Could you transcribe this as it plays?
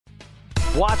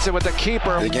Watson with the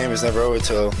keeper. The game is never over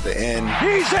till the end.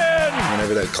 He's in!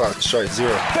 Whenever that clock strikes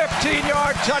zero.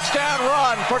 15-yard touchdown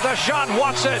run for Deshaun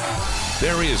Watson.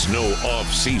 There is no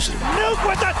off-season. Nuke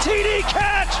with the TD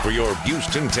catch! For your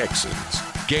Houston Texans,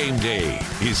 game day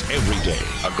is every day.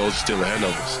 Our goal's still ahead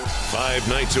of us. 5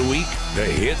 nights a week, the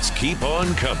hits keep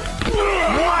on coming.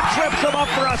 Watt trips him up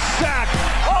for a sack.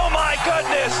 Oh, my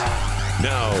goodness!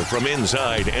 Now, from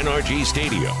inside NRG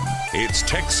Stadium, it's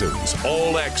Texans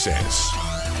All Access.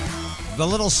 The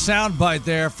little soundbite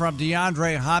there from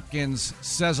DeAndre Hopkins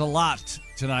says a lot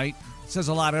tonight. It says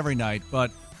a lot every night, but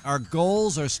our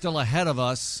goals are still ahead of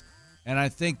us, and I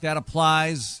think that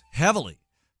applies heavily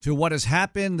to what has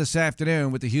happened this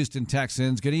afternoon with the Houston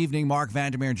Texans. Good evening, Mark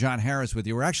Vandermeer and John Harris with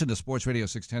you. We're actually in the Sports Radio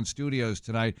 610 studios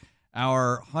tonight.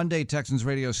 Our Hyundai Texans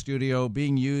radio studio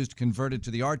being used, converted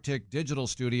to the Arctic Digital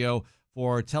Studio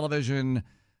for television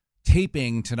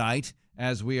taping tonight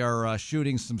as we are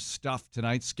shooting some stuff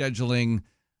tonight. Scheduling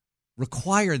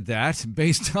required that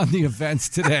based on the events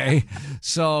today.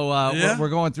 So we're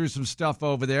going through some stuff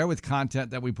over there with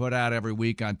content that we put out every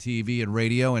week on TV and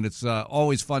radio, and it's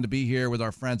always fun to be here with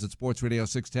our friends at Sports Radio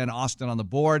 610. Austin on the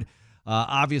board.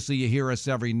 Obviously, you hear us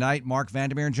every night. Mark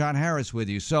Vandermeer and John Harris with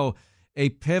you. So a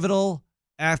pivotal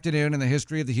afternoon in the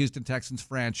history of the Houston Texans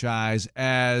franchise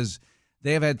as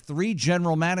they have had 3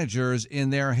 general managers in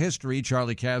their history,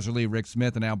 Charlie Casserly, Rick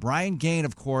Smith, and now Brian Gaine,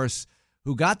 of course,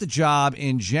 who got the job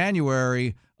in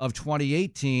January of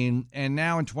 2018, and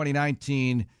now in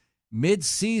 2019,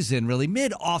 mid-season, really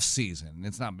mid-off-season.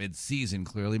 It's not mid-season,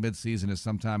 clearly. Mid-season is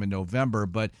sometime in November,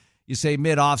 but you say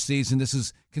mid-off-season. This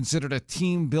is considered a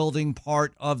team-building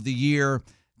part of the year.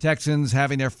 Texans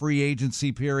having their free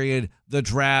agency period, the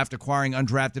draft, acquiring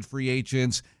undrafted free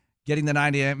agents, getting the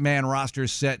 90-man roster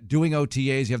set, doing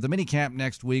OTAs. You have the minicamp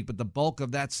next week, but the bulk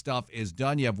of that stuff is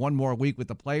done. You have one more week with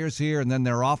the players here, and then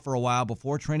they're off for a while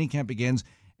before training camp begins,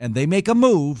 and they make a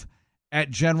move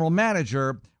at general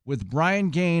manager with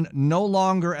Brian Gaine no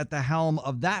longer at the helm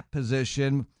of that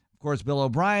position. Of course, Bill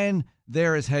O'Brien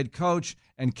there as head coach,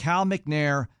 and Cal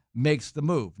McNair makes the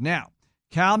move. Now,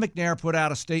 Cal McNair put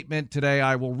out a statement today.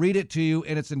 I will read it to you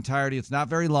in its entirety. It's not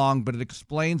very long, but it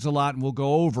explains a lot, and we'll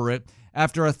go over it.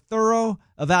 After a thorough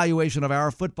evaluation of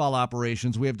our football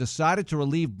operations, we have decided to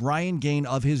relieve Brian Gaine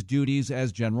of his duties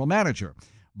as general manager.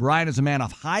 Brian is a man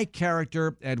of high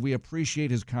character, and we appreciate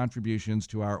his contributions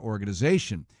to our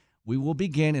organization. We will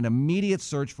begin an immediate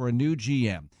search for a new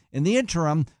GM. In the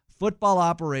interim, football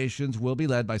operations will be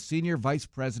led by Senior Vice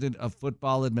President of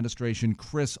Football Administration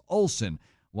Chris Olson.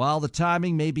 While the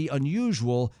timing may be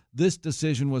unusual, this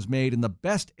decision was made in the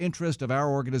best interest of our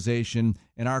organization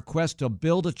in our quest to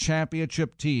build a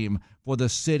championship team for the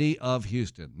city of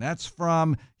Houston. That's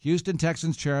from Houston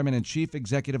Texans Chairman and Chief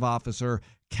Executive Officer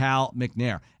Cal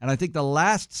McNair. And I think the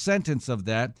last sentence of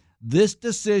that, this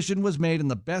decision was made in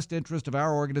the best interest of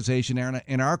our organization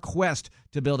in our quest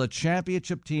to build a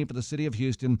championship team for the city of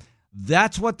Houston.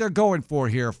 That's what they're going for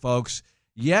here, folks.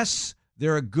 Yes,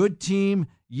 they're a good team.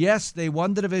 Yes, they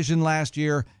won the division last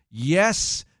year.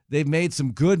 Yes, they've made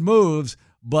some good moves,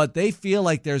 but they feel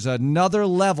like there's another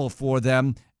level for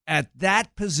them at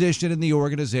that position in the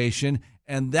organization,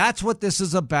 and that's what this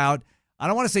is about. I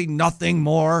don't want to say nothing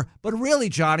more, but really,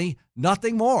 Johnny,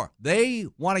 nothing more. They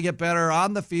want to get better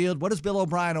on the field. What does Bill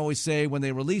O'Brien always say when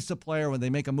they release a player, when they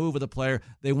make a move with a player?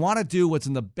 They want to do what's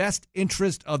in the best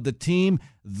interest of the team.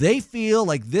 They feel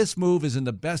like this move is in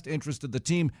the best interest of the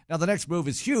team. Now, the next move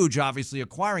is huge, obviously,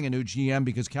 acquiring a new GM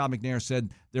because Cal McNair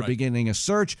said they're beginning a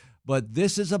search. But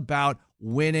this is about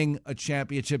winning a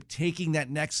championship, taking that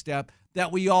next step that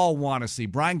we all want to see.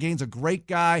 Brian Gaine's a great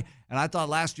guy, and I thought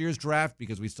last year's draft,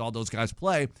 because we saw those guys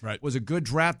play, was a good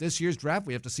draft. This year's draft,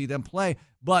 we have to see them play.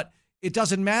 But it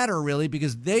doesn't matter, really,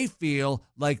 because they feel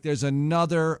like there's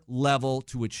another level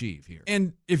to achieve here.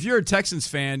 And if you're a Texans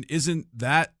fan, isn't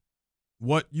that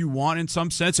what you want in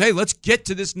some sense? Hey, let's get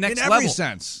to this next level. In every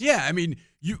sense. Yeah, I mean,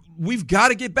 we've got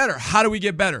to get better. How do we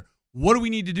get better? What do we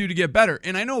need to do to get better?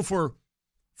 And I know for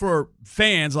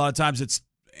fans, a lot of times it's,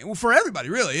 for everybody,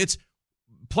 really, it's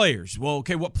players. Well,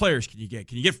 okay, what players can you get?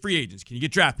 Can you get free agents? Can you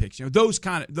get draft picks? You know, those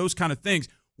kind of things.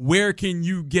 Where can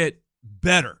you get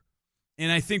better?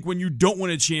 And I think when you don't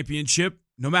win a championship,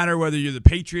 no matter whether you're the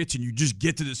Patriots and you just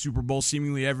get to the Super Bowl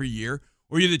seemingly every year,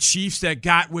 or you're the Chiefs that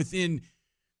got within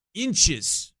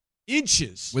inches.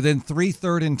 Within 3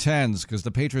 3rd and 10s, because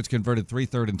the Patriots converted 3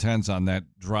 3rd and 10s on that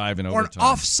drive in overtime. Or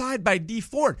an offside by D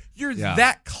Ford. You're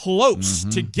that close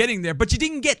to getting there, but you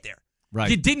didn't get there. Right.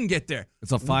 You didn't get there.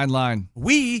 It's a fine line.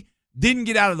 We didn't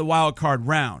get out of the wild card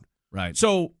round. Right.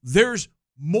 So there's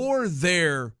more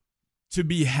there to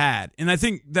be had. And I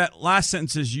think that last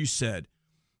sentence, as you said,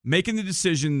 making the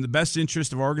decision in the best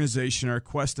interest of our organization, our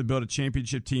quest to build a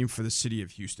championship team for the city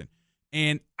of Houston.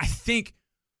 And I think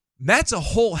that's a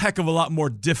whole heck of a lot more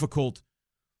difficult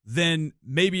than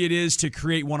maybe it is to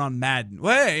create one on Madden.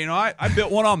 Well, hey, I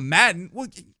built one on Madden. Well,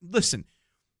 listen,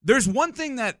 there's one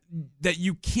thing that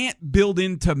you can't build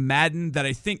into Madden that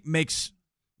I think makes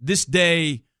this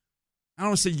day, I don't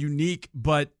want to say unique,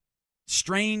 but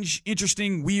strange,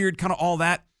 interesting, weird, kind of all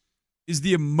that, is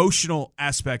the emotional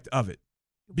aspect of it.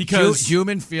 Because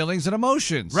human feelings and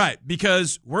emotions. Right,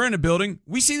 because we're in a building.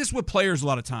 We see this with players a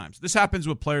lot of times. This happens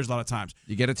with players a lot of times.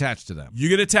 You get attached to them.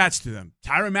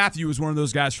 Tyrann Mathieu was one of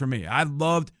those guys for me. I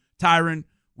loved Tyrann.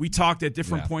 We talked at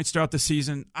different points throughout the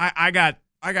season. I got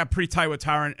pretty tight with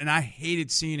Tyrann, and I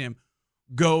hated seeing him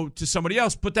go to somebody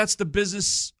else. But that's the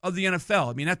business of the NFL.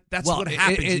 I mean, that's what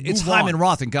happens. It's Hyman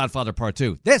Roth in Godfather Part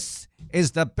 2. This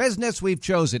is the business we've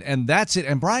chosen, and that's it.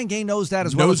 And Brian Gay knows that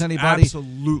as well as anybody.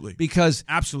 Absolutely. Because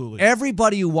absolutely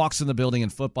everybody who walks in the building in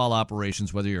football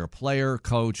operations, whether you're a player,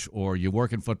 coach, or you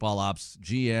work in football ops,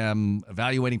 GM,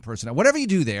 evaluating personnel, whatever you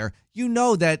do there, you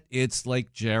know that it's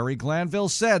like Jerry Glanville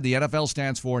said, the NFL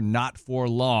stands for not for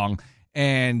long.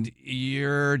 And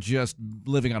you're just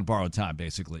living on borrowed time,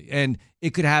 basically. And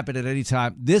it could happen at any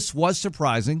time. This was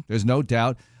surprising, there's no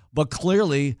doubt. But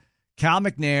clearly, Cal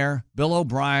McNair, Bill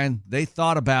O'Brien, they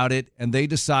thought about it, and they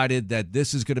decided that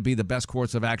this is going to be the best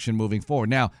course of action moving forward.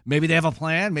 Now, maybe they have a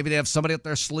plan. Maybe they have somebody up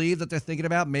their sleeve that they're thinking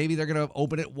about. Maybe they're going to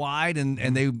open it wide, and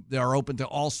they are open to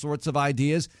all sorts of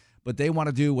ideas. But they want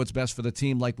to do what's best for the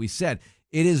team, like we said.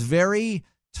 It is very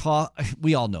tough.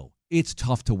 We all know. It's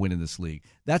tough to win in this league.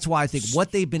 That's why I think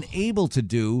what they've been able to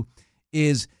do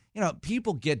is,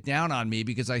 people get down on me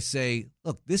because I say,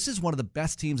 look, this is one of the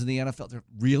best teams in the NFL. They're,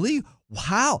 really?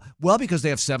 How? Well, because they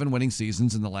have 7 winning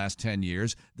seasons in the last 10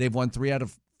 years. They've won 3 out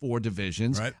of 4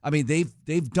 divisions. Right. I mean,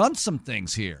 they've done some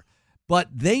things here, but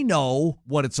they know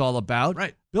what it's all about.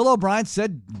 Right. Bill O'Brien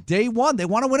said day one, they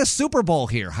want to win a Super Bowl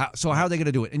here. So how are they going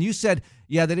to do it? And you said,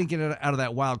 they didn't get it out of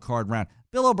that wild card round.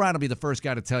 Bill O'Brien will be the first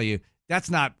guy to tell you that's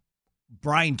not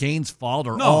Brian Gaines' fault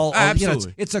or all.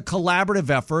 Absolutely. It's a collaborative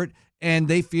effort, and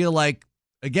they feel like,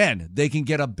 again, they can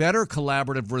get a better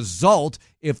collaborative result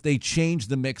if they change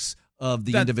the mix of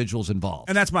the individuals involved.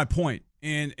 And that's my point.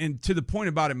 And to the point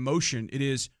about emotion, it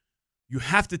is you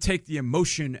have to take the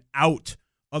emotion out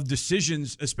of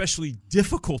decisions, especially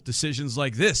difficult decisions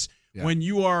like this. Yeah. When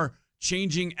you are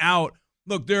changing out,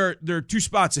 look, there are 2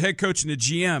 spots, a head coach and a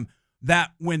GM,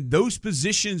 that when those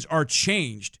positions are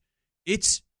changed,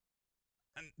 it's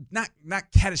not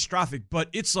catastrophic, but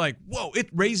it's like, whoa, it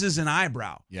raises an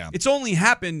eyebrow. Yeah. It's only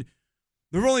happened,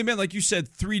 there have only been, like you said,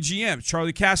 3 GMs,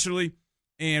 Charlie Casserly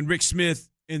and Rick Smith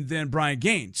and then Brian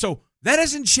Gaines. So that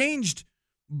hasn't changed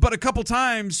but a couple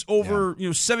times over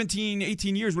 17,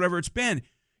 18 years, whatever it's been.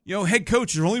 Head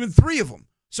coaches, there have only been 3 of them.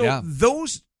 So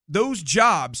those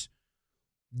jobs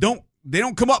don't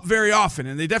come up very often,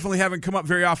 and they definitely haven't come up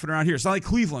very often around here. It's not like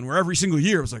Cleveland, where every single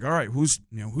year it was like, all right, who's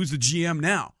the GM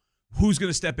now? Who's going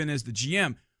to step in as the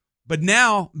GM? But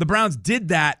now the Browns did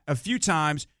that a few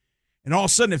times, and all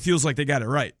of a sudden it feels like they got it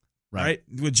right. Right?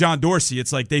 With John Dorsey,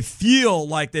 it's like they feel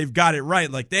like they've got it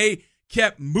right. Like they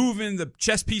kept moving the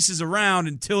chess pieces around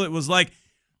until it was like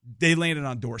they landed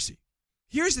on Dorsey.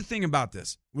 Here's the thing about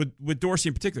this, with Dorsey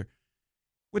in particular.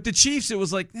 With the Chiefs, it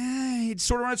was like, it's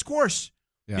sort of run its course.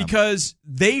 Yeah. Because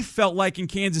they felt like in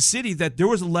Kansas City that there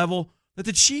was a level that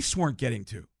the Chiefs weren't getting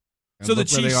to. And so the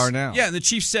Chiefs, where they are now. Yeah, and the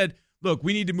Chiefs said, look,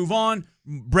 we need to move on.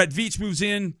 Brett Veach moves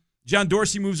in. John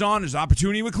Dorsey moves on. There's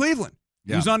opportunity with Cleveland.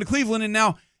 Yeah. Moves on to Cleveland, and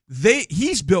now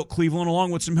he's built Cleveland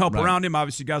along with some help around him.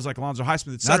 Obviously, guys like Alonzo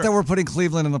Highsmith, et cetera. Not that we're putting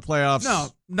Cleveland in the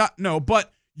playoffs. No,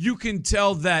 but you can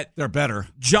tell that they're better.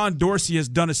 John Dorsey has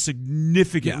done a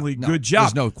significantly good job.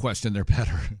 There's no question they're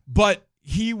better. But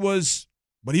he was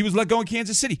let go in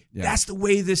Kansas City. Yeah. That's the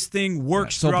way this thing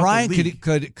works. So Brian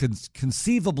could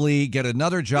conceivable get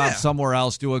another job somewhere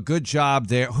else, do a good job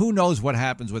there. Who knows what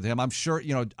happens with him? I'm sure.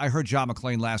 I heard John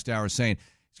McClain last hour saying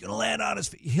he's going to land on his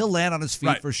feet. He'll land on his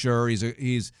feet for sure.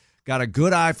 He's got a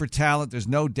good eye for talent. There's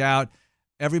no doubt.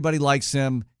 Everybody likes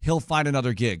him. He'll find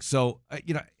another gig. So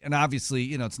and obviously,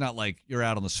 it's not like you're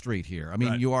out on the street here. I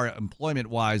mean, you are employment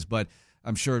wise, but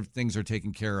I'm sure things are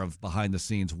taken care of behind the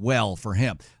scenes well for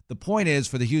him. The point is,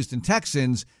 for the Houston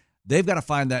Texans, they've got to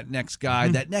find that next guy,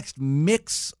 that next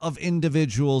mix of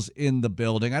individuals in the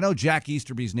building. I know Jack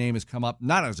Easterby's name has come up,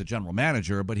 not as a general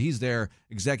manager, but he's their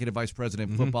executive vice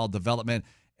president of football development.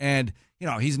 And,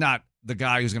 he's not the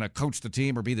guy who's going to coach the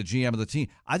team or be the GM of the team.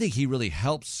 I think he really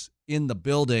helps in the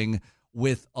building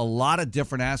with a lot of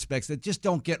different aspects that just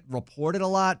don't get reported a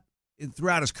lot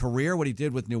throughout his career, what he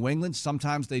did with New England.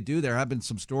 Sometimes they do. There have been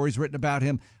some stories written about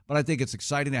him, but I think it's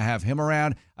exciting to have him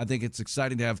around. I think it's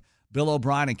exciting to have Bill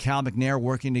O'Brien and Cal McNair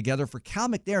working together. For Cal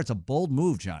McNair, it's a bold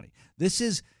move, Johnny. This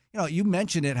is, you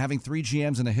mentioned it, having 3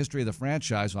 GMs in the history of the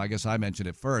franchise. Well, I guess I mentioned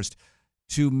it first.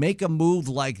 To make a move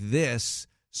like this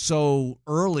so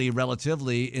early,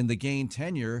 relatively, in the Gain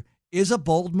tenure is a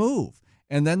bold move.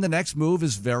 And then the next move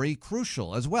is very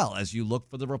crucial as well as you look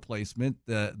for the replacement,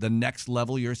 the next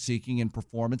level you're seeking in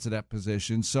performance at that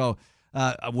position. So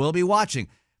we'll be watching.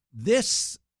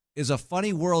 This is a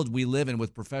funny world we live in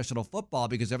with professional football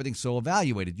because everything's so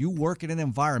evaluated. You work in an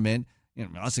environment,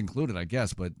 us included, I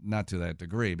guess, but not to that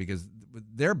degree, because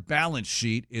their balance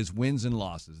sheet is wins and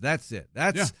losses. That's it.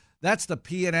 That's the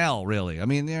P&L, really. I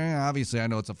mean, obviously, I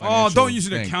know it's a financial thing. Oh, don't use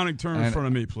an accounting term in front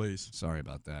of me, please. Sorry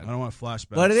about that. I don't want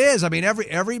flashbacks. But it is. I mean,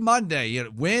 every Monday,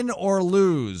 win or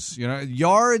lose.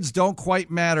 Yards don't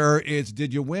quite matter. It's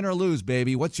did you win or lose,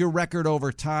 baby? What's your record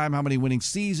over time? How many winning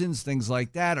seasons? Things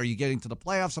like that. Are you getting to the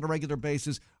playoffs on a regular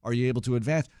basis? Are you able to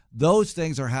advance? Those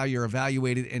things are how you're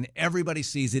evaluated, and everybody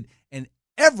sees it. And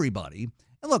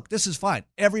look, this is fine.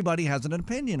 Everybody has an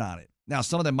opinion on it. Now,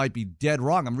 some of them might be dead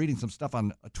wrong. I'm reading some stuff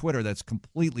on Twitter that's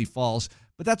completely false,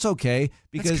 but that's okay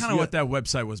because that's kind of what that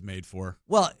website was made for.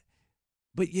 Well,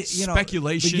 but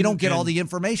speculation. But you don't get all the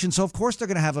information, so of course they're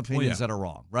going to have opinions that are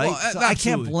wrong, right? Well, so I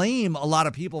can't blame a lot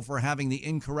of people for having the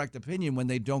incorrect opinion when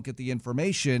they don't get the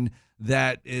information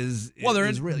that is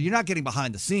real. You're not getting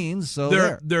behind the scenes,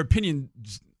 so their opinion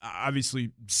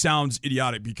obviously sounds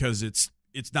idiotic because it's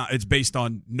based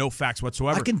on no facts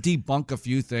whatsoever. I can debunk a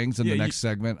few things in the next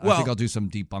segment. I think I'll do some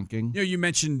debunking. You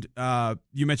mentioned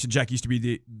Jack used to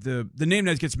be the name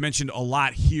that gets mentioned a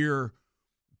lot here.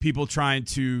 People trying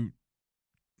to,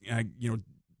 connect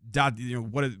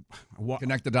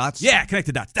the dots. Yeah, connect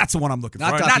the dots. That's the one I'm looking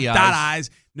for. Not dot eyes.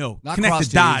 No, not connect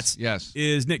the dots. Yes,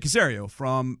 is Nick Caserio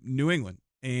from New England,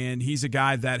 and he's a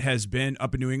guy that has been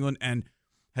up in New England and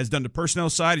has done the personnel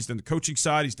side, he's done the coaching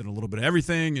side, he's done a little bit of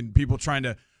everything, and people trying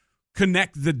to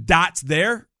connect the dots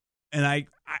there. And I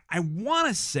want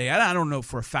to say, I don't know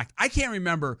for a fact, I can't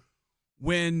remember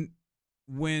when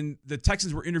the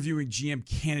Texans were interviewing GM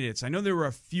candidates. I know there were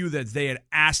a few that they had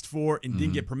asked for and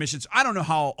didn't get permission. So I don't know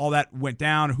how all that went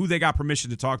down, who they got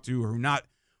permission to talk to or who not,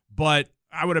 but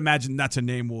I would imagine that's a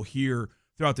name we'll hear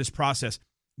throughout this process.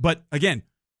 But again,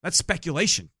 that's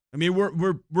speculation. I mean,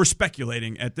 we're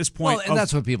speculating at this point. Well, and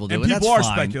that's what people do. And people are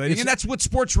speculating. And that's what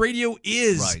sports radio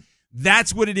is. Right.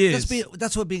 That's what it is.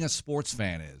 That's what being a sports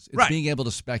fan is. It's being able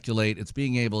to speculate. It's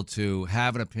being able to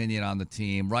have an opinion on the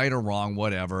team, right or wrong,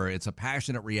 whatever. It's a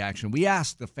passionate reaction. We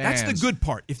ask the fans. That's the good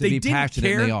part. If to they be didn't passionate,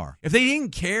 care, and they are. If they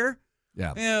didn't care,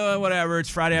 whatever. It's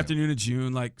Friday afternoon of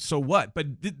June. Like, so what? But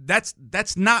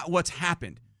that's not what's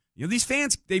happened. These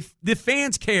fans, the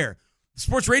fans care. The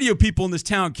sports radio people in this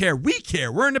town care. We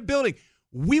care. We're in the building.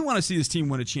 We want to see this team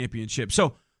win a championship.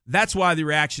 So that's why the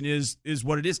reaction is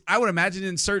what it is. I would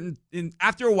imagine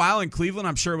after a while in Cleveland,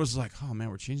 I'm sure it was like, oh man,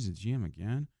 we're changing the GM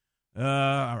again. All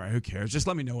right, who cares? Just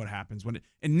let me know what happens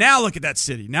and now look at that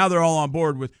city. Now they're all on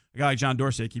board with a guy like John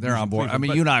Dorsey. They're on board.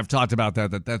 Cleveland, you and I have talked about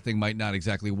that thing might not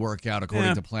exactly work out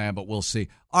according to plan, but we'll see.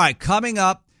 All right, coming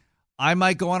up, I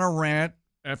might go on a rant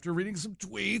after reading some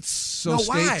tweets, so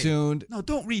stay tuned. No,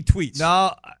 don't read tweets.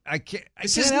 No, I can't.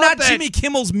 This is not Jimmy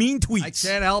Kimmel's mean tweets. I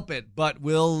can't help it, but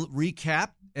we'll recap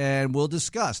and we'll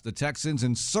discuss the Texans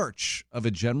in search of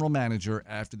a general manager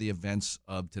after the events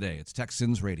of today. It's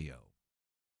Texans Radio.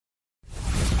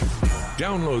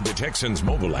 Download the Texans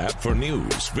mobile app for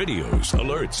news, videos,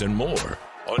 alerts, and more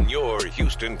on your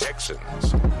Houston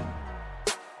Texans.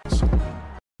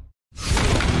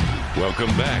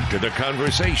 Welcome back to the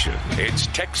conversation. It's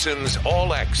Texans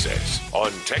All Access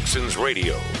on Texans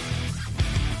Radio. All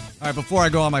right, before I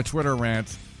go on my Twitter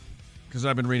rant, because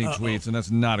I've been reading tweets, and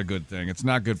that's not a good thing. It's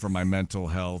not good for my mental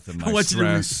health and my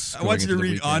stress. I want you to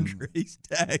read Andre's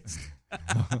text.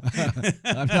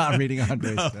 I'm not reading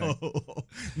Andre's text.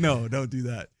 No, don't do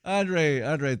that.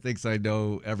 Andre thinks I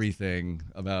know everything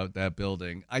about that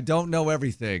building. I don't know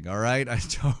everything, all right? I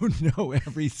don't know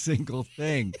every single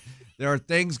thing. There are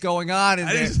things going on in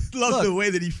there. I just love the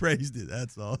way that he phrased it.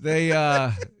 That's all.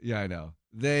 I know.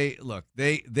 They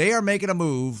are making a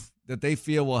move that they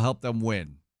feel will help them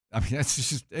win. I mean, that's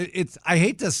just it's. I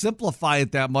hate to simplify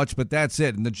it that much, but that's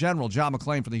it. And the general, John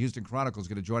McClain from the Houston Chronicle, is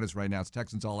going to join us right now. It's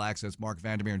Texans All Access. Mark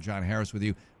Vandermeer and John Harris with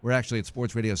you. We're actually at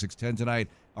Sports Radio 610 tonight.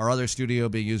 Our other studio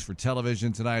being used for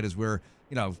television tonight as we're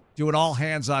doing all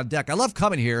hands on deck. I love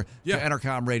coming here to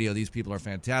Entercom Radio. These people are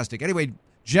fantastic. Anyway,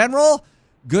 General,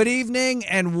 good evening,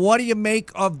 and what do you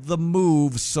make of the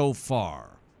move so far?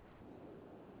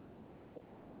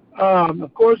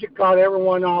 Of course, it caught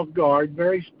everyone off guard.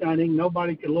 Very stunning.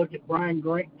 Nobody could look at Brian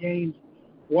Gaines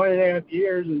 1.5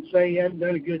 years and say he hadn't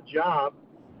done a good job.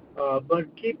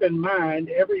 But keep in mind,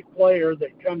 every player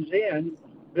that comes in,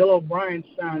 Bill O'Brien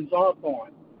signs off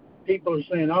on. People are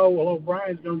saying, oh, well,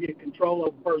 O'Brien's going to get control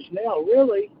over personnel.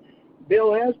 Really,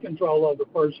 Bill has control over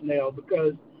personnel,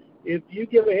 because if you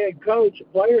give a head coach a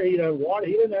player he doesn't want,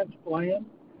 he doesn't have to play him.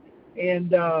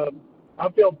 And I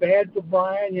feel bad for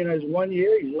Brian. You know, his 1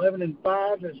 year, he's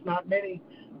 11-5. There's not many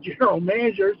general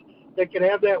managers that can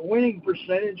have that winning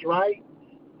percentage, right?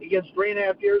 He gets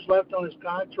 3.5 years left on his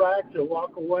contract to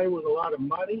walk away with a lot of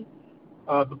money,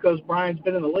 because Brian's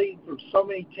been in the league for so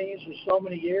many teams for so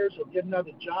many years. He'll get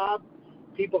another job.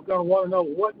 People are going to want to know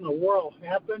what in the world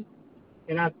happened.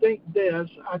 And I think there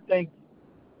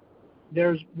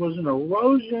was an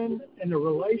erosion in the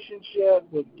relationship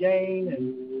with Gain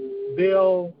and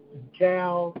Bill and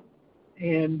Cal,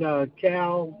 and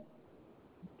Cal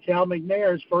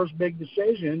McNair's first big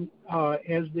decision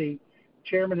as the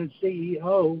chairman and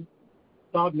CEO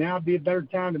thought now would be a better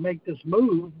time to make this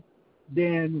move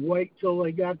than wait till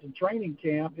they got to training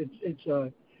camp. It's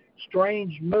a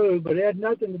strange move, but it had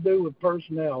nothing to do with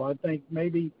personnel. I think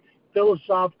maybe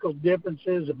philosophical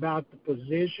differences about the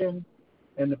position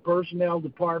and the personnel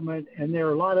department, and there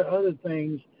are a lot of other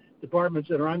things, departments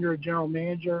that are under a general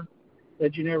manager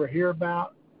that you never hear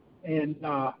about. And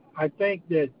I think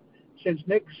that since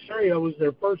Nick Caserio was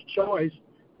their first choice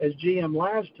as GM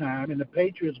last time and the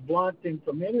Patriots blocked him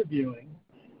from interviewing,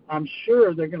 I'm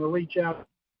sure they're going to reach out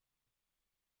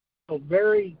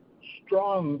very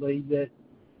strongly that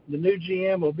the new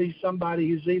GM will be somebody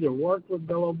who's either worked with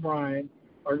Bill O'Brien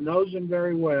or knows him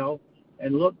very well,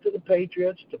 and look to the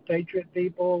Patriots, to Patriot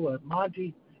people.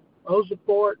 Monty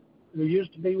Osiport, who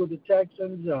used to be with the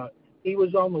Texans, he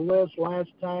was on the list last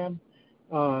time.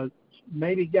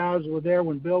 Maybe guys were there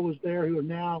when Bill was there who are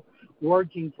now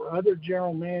working for other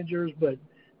general managers, but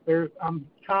I'm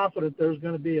confident there's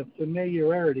going to be a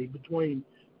familiarity between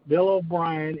Bill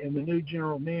O'Brien and the new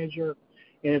general manager.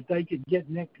 And if they could get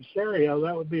Nick Caserio,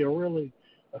 that would be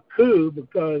a coup,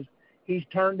 because he's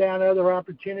turned down other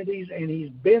opportunities, and he's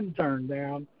been turned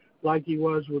down like he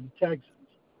was with the Texans.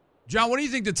 John, what do you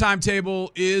think the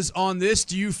timetable is on this?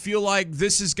 Do you feel like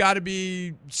this has got to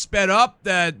be sped up,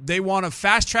 that they want to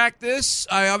fast-track this?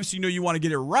 I obviously know you want to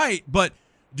get it right, but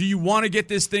do you want to get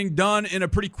this thing done in a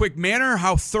pretty quick manner?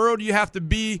 How thorough do you have to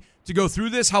be to go through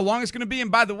this? How long it's going to be?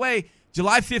 And by the way,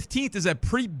 July 15th is a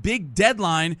pretty big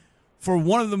deadline for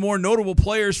one of the more notable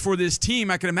players for this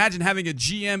team. I can imagine having a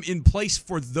GM in place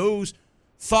for those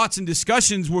thoughts and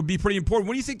discussions would be pretty important.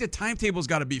 What do you think the timetable's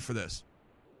got to be for this?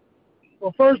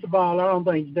 Well, first of all, I don't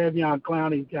think Davion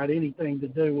Clowney's got anything to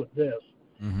do with this.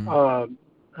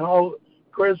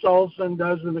 Chris Olsen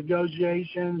does the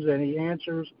negotiations, and he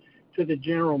answers to the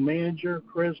general manager.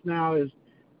 Chris now is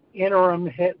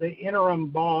the interim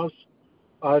boss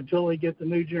until they get the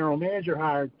new general manager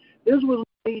hired. This was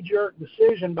a knee-jerk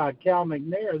decision by Cal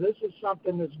McNair. This is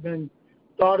something that's been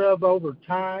thought of over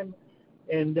time,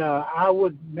 and I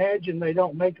would imagine they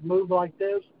don't make a move like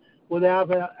this without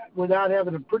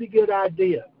having a pretty good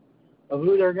idea of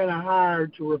who they're going to hire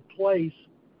to replace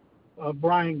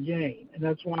Brian Gaine. And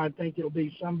that's why I think it'll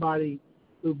be somebody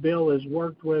who Bill has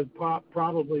worked with,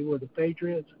 probably with the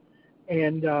Patriots.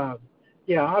 And,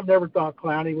 I've never thought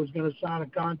Clowney was going to sign a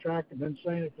contract. I've been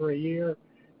saying it for a year.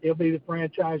 He'll be the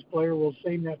franchise player. We'll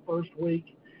see him that first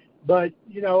week. But,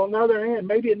 on the other hand,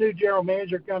 maybe a new general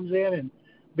manager comes in and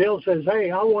Bill says,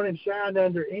 hey, I want him signed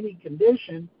under any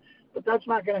condition. But that's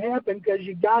not going to happen because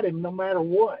you got him no matter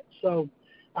what. So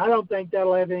I don't think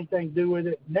that'll have anything to do with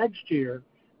it. Next year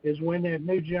is when that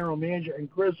new general manager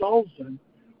and Chris Olsen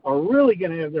are really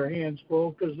going to have their hands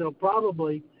full, because they'll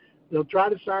try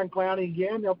to sign Clowney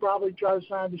again. They'll probably try to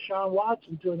sign Deshaun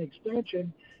Watson to an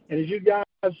extension. And as you guys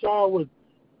saw with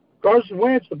Carson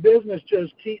Wentz, the business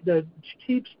just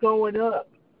keeps going up.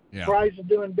 Yeah. Price of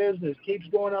doing business keeps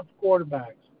going up for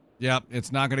quarterbacks. Yep,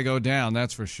 it's not going to go down,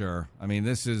 that's for sure. I mean,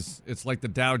 it's like the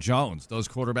Dow Jones. Those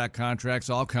quarterback contracts,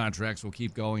 all contracts will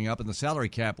keep going up, and the salary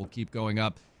cap will keep going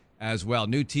up as well.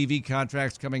 New TV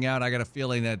contracts coming out. I got a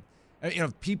feeling that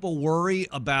people worry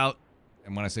about,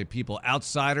 and when I say people,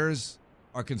 outsiders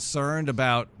are concerned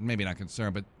about, maybe not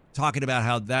concerned, but talking about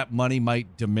how that money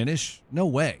might diminish. No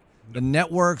way. The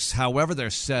networks, however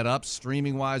they're set up,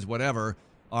 streaming-wise, whatever,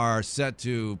 are set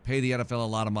to pay the NFL a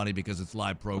lot of money because it's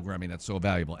live programming that's so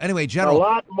valuable. Anyway, General. A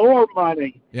lot more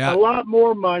money. Yeah. A lot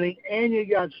more money, and you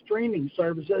got streaming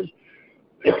services.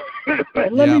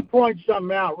 And let me point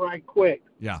something out right quick.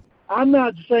 Yeah. I'm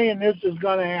not saying this is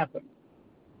going to happen.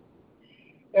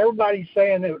 everybody's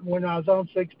saying that when I was on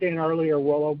 610 earlier,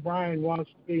 well, O'Brien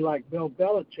wants to be like Bill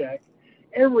Belichick.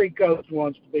 Every coach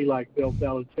wants to be like Bill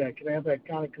Belichick and have that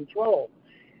kind of control.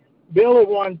 Bill had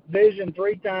won division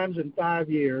 3 times in 5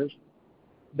 years.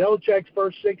 Belichick's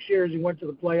first 6 years, he went to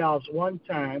the playoffs 1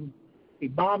 time. He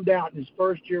bombed out in his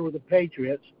first year with the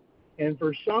Patriots. And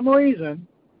for some reason,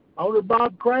 owner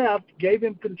Bob Kraft gave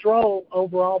him control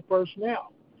over all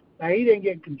personnel. Now, he didn't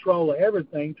get control of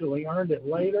everything until he earned it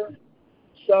later.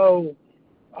 So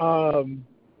I'm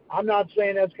not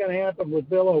saying that's going to happen with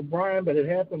Bill O'Brien, but it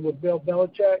happened with Bill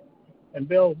Belichick. And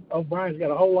Bill O'Brien's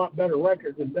got a whole lot better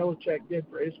record than Belichick did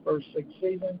for his first 6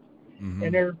 seasons. Mm-hmm.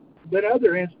 And there have been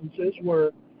other instances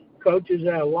where coaches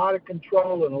had a lot of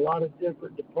control in a lot of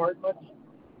different departments.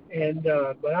 And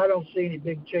but I don't see any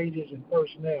big changes in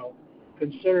personnel,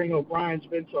 considering O'Brien's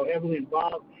been so heavily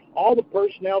involved. All the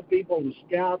personnel people, the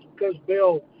scouts, because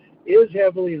Bill is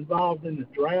heavily involved in the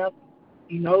draft,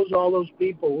 he knows all those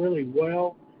people really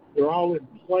well. They're all in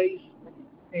place.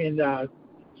 And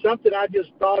something I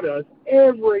just thought of,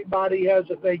 everybody has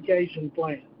a vacation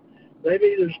plan. They've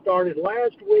either started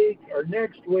last week or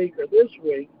next week or this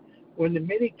week when the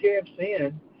mini camp's in,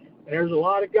 and there's a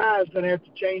lot of guys going to have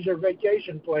to change their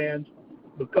vacation plans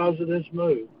because of this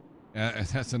move.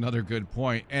 That's another good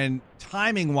point. And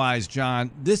timing-wise,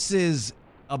 John, this is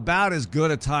about as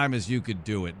good a time as you could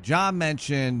do it. John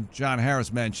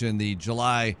Harris mentioned the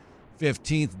July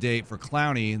 15th date for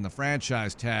Clowney and the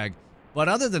franchise tag. But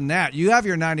other than that, you have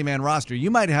your 90-man roster. You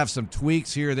might have some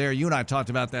tweaks here or there. You and I talked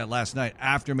about that last night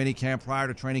after minicamp, prior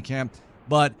to training camp.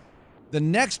 But the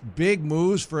next big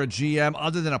moves for a GM,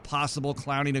 other than a possible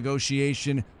Clowney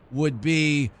negotiation, would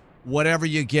be whatever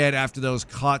you get after those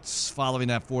cuts following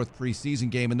that 4th preseason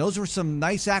game. And those were some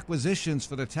nice acquisitions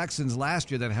for the Texans last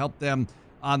year that helped them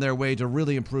on their way to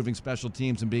really improving special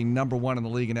teams and being number 1 in the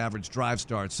league in average drive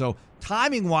starts. So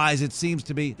timing-wise, it seems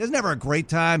to be – there's never a great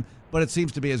time, but it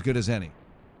seems to be as good as any.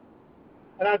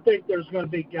 And I think there's going to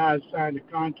be guys sign the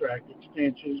contract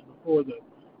extensions before the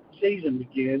season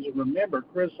begins. And remember,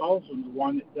 Chris Olsen's the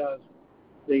one that does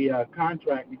the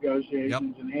contract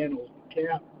negotiations and handles the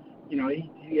cap. You know,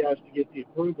 he has to get the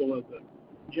approval of the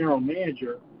general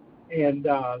manager. And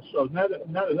so none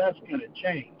of that's going to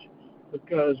change,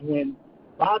 because when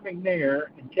Bob McNair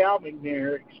and Cal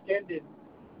McNair extended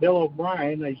Bill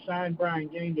O'Brien, they signed Brian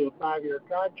Gaine to a 5-year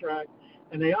contract,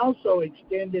 and they also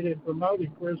extended and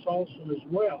promoted Chris Olsen as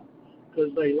well,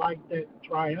 because they liked that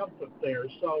triumphant there.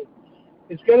 So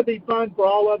it's going to be fun for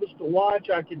all of us to watch.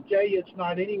 I can tell you it's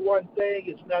not any one thing.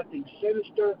 It's nothing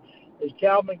sinister. As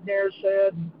Cal McNair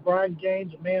said, Brian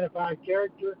Gaine's a man of high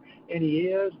character, and he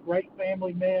is a great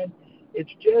family man.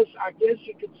 It's just, I guess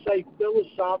you could say,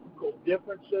 philosophical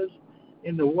differences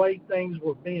in the way things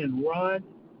were being run.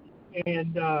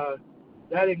 And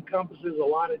that encompasses a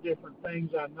lot of different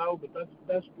things, I know, but that's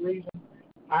the best reason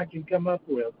I can come up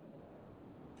with.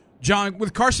 John,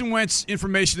 with Carson Wentz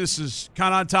information, this is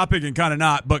kind of on topic and kind of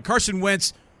not, but Carson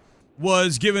Wentz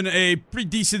was given a pretty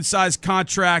decent-sized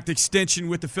contract extension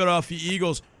with the Philadelphia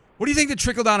Eagles. What do you think the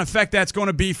trickle-down effect that's going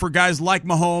to be for guys like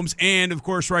Mahomes and, of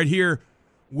course, right here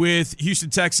with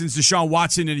Houston Texans, Deshaun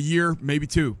Watson in a year, maybe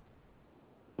 2?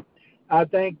 I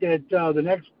think that the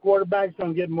next quarterback's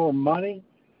going to get more money.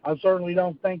 I certainly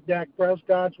don't think Dak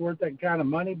Prescott's worth that kind of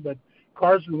money, but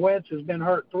Carson Wentz has been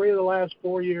hurt 3 of the last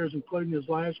 4 years, including his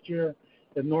last year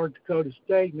at North Dakota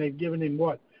State, and they've given him,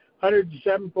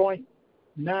 $107.9 or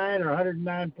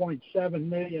 $109.7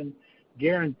 million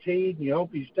guaranteed, and you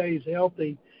hope he stays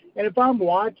healthy. And if I'm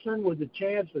Watson, with the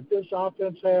chance that this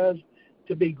offense has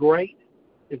to be great,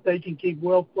 if they can keep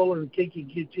Will Fuller and Kiki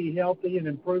Kitty healthy and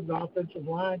improve the offensive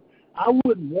line, I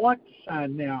wouldn't want to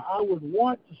sign now. I would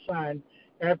want to sign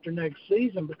after next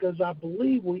season, because I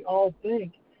believe we all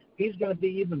think he's going to be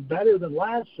even better than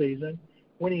last season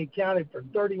when he accounted for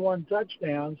 31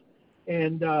 touchdowns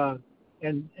and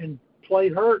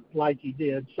played hurt like he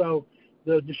did. So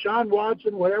the Deshaun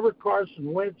Watson, whatever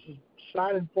Carson Wentz is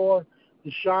signing for,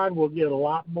 Deshaun will get a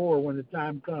lot more when the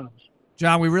time comes.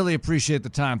 John, we really appreciate the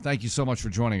time. Thank you so much for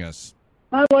joining us.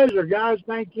 My pleasure, guys.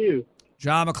 Thank you.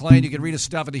 John McClain, you can read his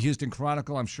stuff at the Houston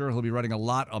Chronicle. I'm sure he'll be writing a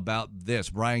lot about this.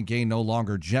 Brian Gaine, no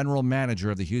longer general manager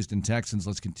of the Houston Texans.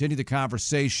 Let's continue the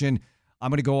conversation.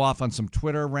 I'm going to go off on some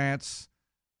Twitter rants.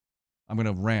 I'm going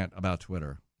to rant about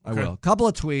Twitter. Okay. I will. A couple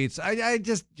of tweets.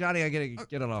 Johnny, I got to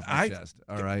get it off my chest.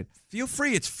 All right. Feel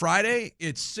free. It's Friday.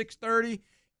 It's 6:30.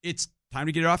 It's time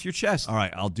to get it off your chest. All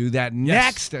right. I'll do that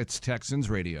next. It's Texans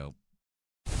Radio.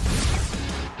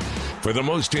 For the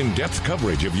most in-depth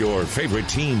coverage of your favorite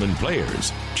team and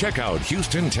players, check out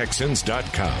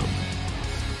HoustonTexans.com.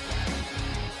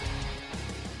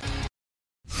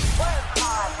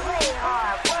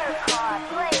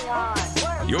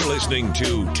 listening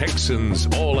to Texans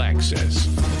All Access.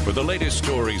 For the latest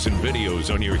stories and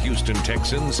videos on your Houston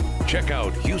Texans, check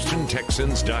out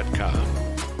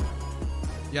HoustonTexans.com.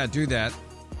 Yeah, do that.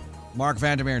 Mark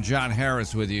Vandermeer and John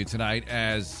Harris with you tonight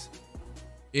as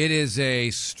it is a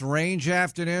strange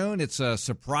afternoon. It's a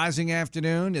surprising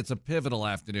afternoon. It's a pivotal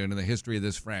afternoon in the history of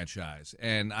this franchise.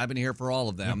 And I've been here for all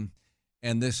of them.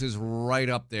 And this is right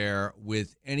up there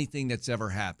with anything that's ever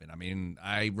happened. I mean,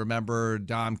 I remember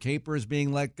Dom Capers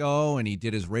being let go, and he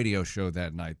did his radio show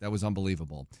that night. That was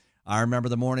unbelievable. I remember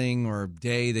the morning or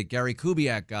day that Gary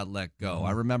Kubiak got let go.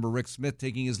 I remember Rick Smith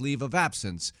taking his leave of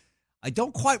absence. I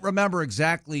don't quite remember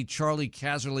exactly Charlie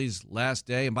Casserly's last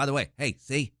day. And by the way, hey,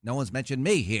 see, no one's mentioned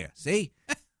me here. See?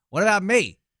 What about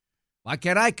me? Why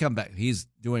can't I come back? He's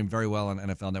doing very well on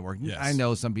NFL Network. Yes. I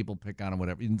know some people pick on him,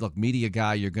 whatever. Look, media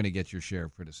guy, you're going to get your share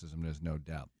of criticism. There's no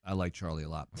doubt. I like Charlie a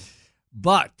lot.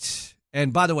 But,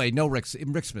 and by the way, no Rick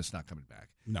Smith's not coming back.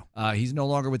 No. He's no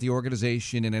longer with the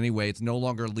organization in any way. It's no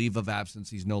longer a leave of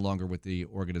absence. He's no longer with the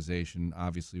organization.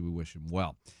 Obviously, we wish him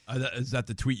well. Is that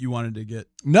the tweet you wanted to get?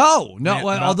 No. Yeah,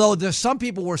 Well, although there's some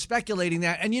people were speculating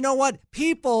that. And you know what?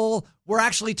 People were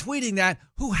actually tweeting that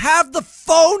who have the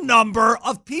phone number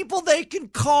of people they can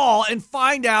call and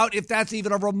find out if that's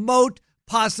even a remote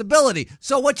possibility.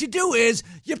 So what you do is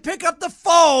you pick up the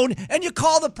phone and you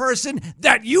call the person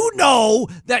that you know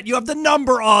that you have the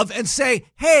number of and say,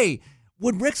 hey,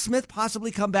 would Rick Smith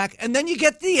possibly come back? And then you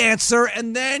get the answer,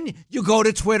 and then you go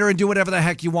to Twitter and do whatever the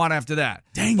heck you want after that.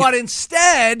 But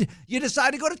instead, you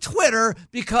decide to go to Twitter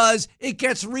because it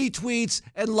gets retweets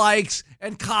and likes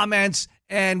and comments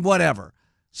and whatever.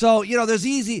 So, there's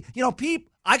easy,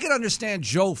 I can understand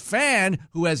Joe Fan,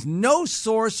 who has no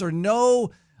source or no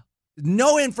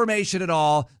information at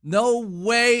all, no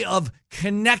way of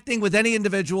connecting with any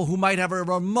individual who might have a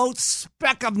remote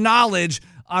speck of knowledge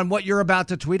on what you're about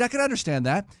to tweet. I can understand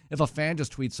that if a fan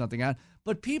just tweets something out.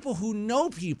 But people who know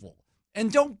people and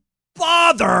don't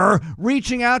bother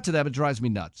reaching out to them, it drives me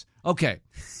nuts. Okay.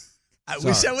 I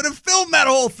wish I would have filmed that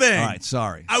whole thing. All right,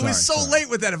 sorry. I was so late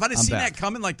with that. If I'd have seen that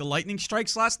coming like the lightning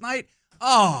strikes last night,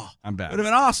 I'm back. It would have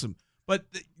been awesome. But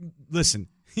listen,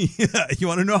 you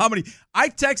want to know how many? I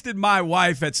texted my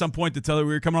wife at some point to tell her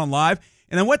we were coming on live,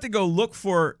 and I went to go look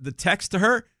for the text to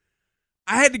her.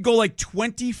 I had to go like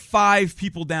 25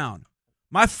 people down.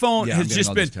 My phone has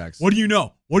just been, what do you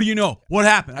know? What do you know? What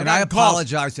happened? And I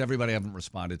apologize to everybody I haven't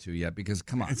responded to yet because,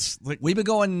 come on, it's like, we've been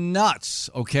going nuts,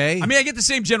 okay? I mean, I get the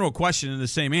same general question and the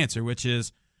same answer, which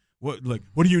is, what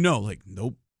do you know? Like,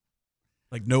 nope.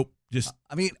 Like, nope. Just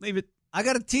leave it. I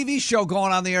got a TV show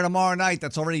going on the air tomorrow night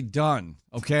that's already done,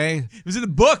 okay? It was in the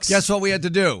books. Guess what we had to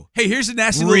do? Hey, here's a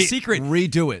nasty little secret.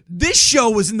 Redo it. This show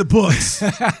was in the books.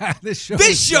 This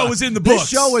show was in the books. This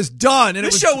show was done.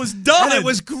 And show was done. And it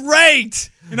was great.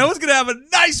 And I was going to have a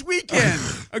nice weekend.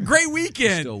 A great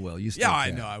weekend. You still will.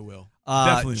 I know I will.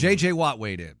 Definitely J.J. Watt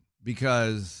weighed in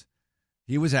because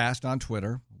he was asked on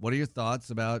Twitter, what are your thoughts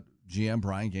about GM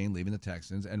Brian Gaine leaving the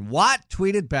Texans? And Watt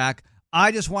tweeted back,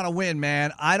 I just want to win,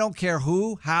 man. I don't care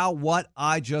who, how, what.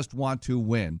 I just want to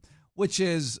win, which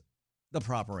is the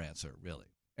proper answer, really.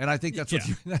 And I think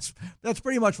that's that's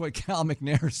pretty much what Cal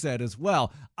McNair said as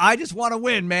well. I just want to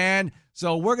win, man.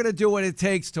 So we're going to do what it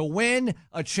takes to win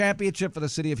a championship for the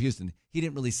city of Houston. He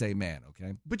didn't really say man,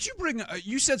 okay? But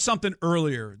you said something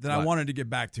earlier that I wanted to get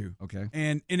back to. Okay.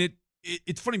 And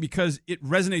it's funny because it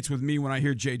resonates with me when I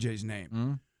hear JJ's name.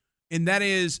 Mm-hmm. And that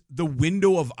is the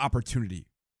window of opportunity.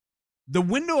 The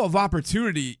window of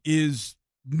opportunity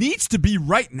needs to be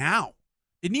right now.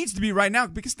 It needs to be right now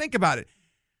because think about it.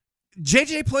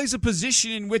 JJ plays a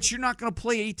position in which you're not going to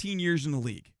play 18 years in the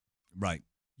league. Right.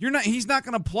 He's not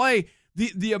going to play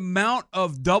the amount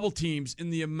of double teams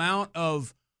and the amount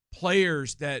of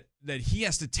players that he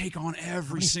has to take on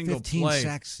every single 15 play. 15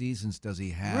 sack seasons does he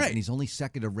have? Right. And he's only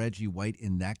second to Reggie White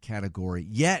in that category.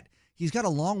 Yet he's got a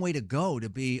long way to go to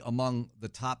be among the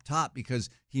top because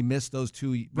he missed those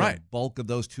bulk of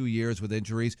those 2 years with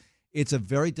injuries. It's a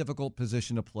very difficult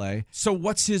position to play. So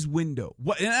what's his window?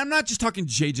 And I'm not just talking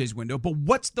JJ's window, but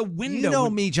what's the window? You know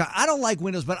me, John. I don't like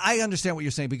windows, but I understand what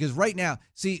you're saying because right now,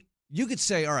 see, you could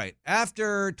say, all right,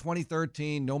 after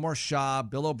 2013, no more Shaw,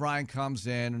 Bill O'Brien comes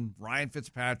in, Ryan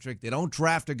Fitzpatrick. They don't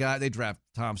draft a guy. They draft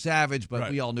Tom Savage,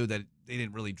 but we all knew that they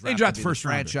didn't really draft the first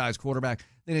franchise quarterback.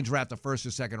 They didn't draft the first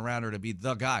or second rounder to be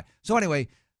the guy. So anyway,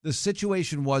 the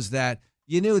situation was that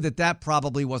you knew that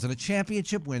probably wasn't a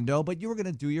championship window, but you were going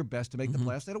to do your best to make the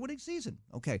playoffs. They had a winning season.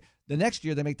 Okay. The next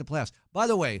year, they make the playoffs. By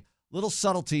the way, little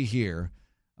subtlety here.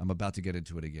 I'm about to get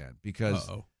into it again because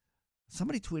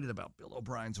somebody tweeted about Bill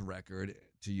O'Brien's record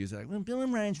to use it. Like, well, Bill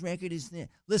O'Brien's record is there.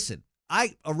 Listen,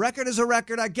 a record is a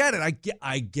record. I get it.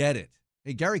 I get it.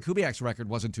 Hey, Gary Kubiak's record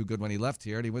wasn't too good when he left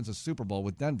here, and he wins a Super Bowl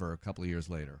with Denver a couple of years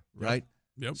later, right?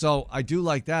 Yep. So I do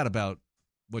like that about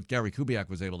what Gary Kubiak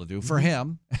was able to do for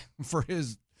him, for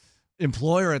his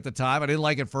employer at the time. I didn't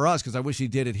like it for us because I wish he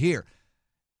did it here.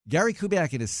 Gary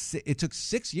Kubiak, it took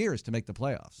 6 years to make the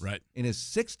playoffs. Right. In his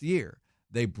 6th year,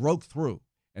 they broke through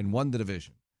and won the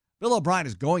division. Bill O'Brien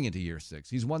is going into year 6.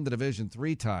 He's won the division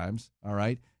 3 times, all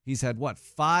right? He's had,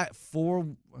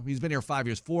 he's been here 5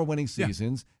 years, 4 winning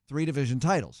seasons, 3 division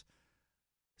titles.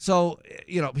 So,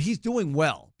 he's doing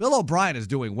well. Bill O'Brien is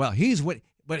doing well.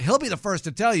 But he'll be the first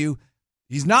to tell you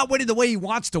he's not winning the way he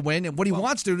wants to win, and what he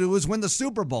wants to do is win the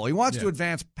Super Bowl. He wants to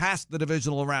advance past the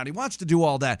divisional round. He wants to do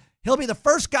all that. He'll be the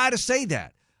first guy to say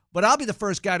that. But I'll be the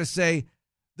first guy to say,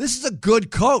 this is a good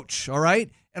coach, all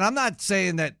right? And I'm not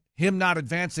saying that him not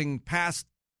advancing past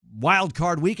wild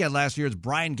card weekend last year is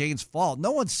Brian Gaines' fault.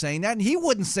 No one's saying that, and he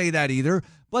wouldn't say that either.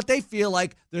 But they feel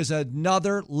like there's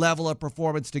another level of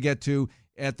performance to get to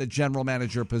at the general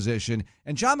manager position.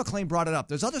 And John McClain brought it up.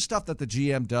 There's other stuff that the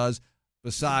GM does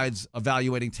besides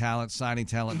evaluating talent, signing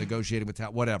talent, negotiating with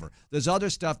talent, whatever. There's other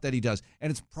stuff that he does.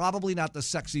 And it's probably not the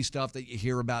sexy stuff that you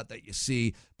hear about, that you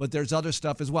see, but there's other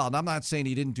stuff as well. And I'm not saying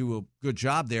he didn't do a good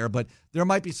job there, but there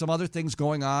might be some other things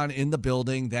going on in the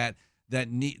building that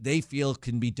they feel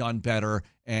can be done better,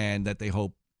 and that they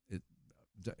hope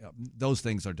those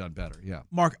things are done better. Yeah,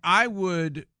 Mark, I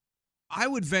would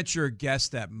venture a guess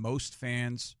that most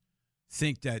fans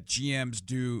think that GMs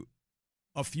do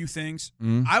a few things.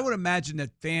 I would imagine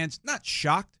that fans, not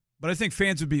shocked, but I think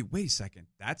fans would be, wait a second,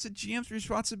 that's a GM's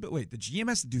responsibility? Wait, the GM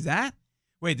has to do that?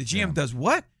 Wait, the GM does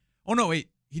what? Oh, no, wait,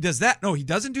 he does that? No, he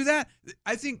doesn't do that?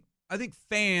 I think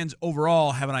fans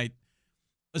overall have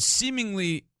they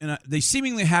seemingly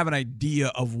have an idea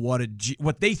of what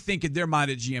they think in their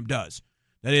mind a GM does.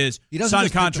 That is, he doesn't sign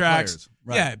just contracts, pick the players.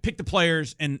 Right. Yeah, pick the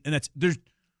players, and that's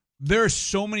there are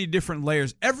so many different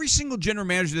layers. Every single general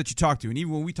manager that you talk to, and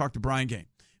even when we talked to Brian Gaines,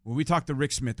 when we talked to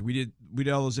Rick Smith, we did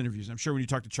all those interviews. I'm sure when you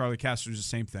talk to Charlie Castro, it's the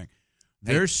same thing.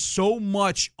 There's so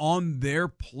much on their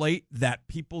plate that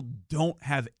people don't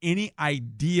have any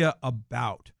idea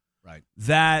about. Right.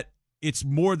 That it's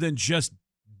more than just,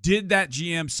 did that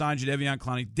GM sign Jadeveon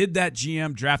Clowney? Did that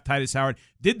GM draft Titus Howard?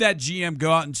 Did that GM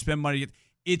go out and spend money?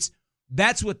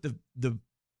 That's what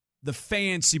the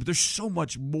fans see, but there's so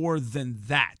much more than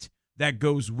that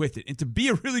goes with it. And to be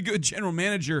a really good general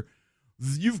manager,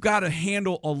 you've got to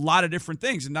handle a lot of different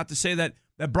things. And not to say that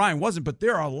Brian wasn't, but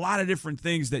there are a lot of different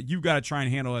things that you've got to try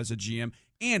and handle as a GM.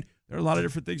 And there are a lot of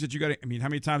different things that you got to, how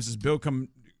many times does Bill come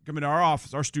into our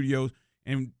office, our studio,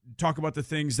 and talk about the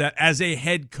things that as a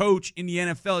head coach in the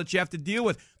NFL that you have to deal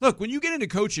with? Look, when you get into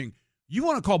coaching, you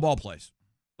want to call ball plays.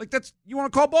 You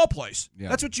want to call ball plays. Yeah.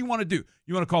 That's what you want to do.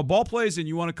 You want to call ball plays and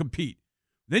you want to compete.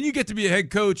 Then you get to be a head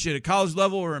coach at a college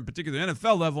level or in particular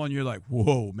NFL level, and you're like,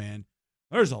 whoa, man,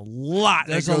 there's a lot.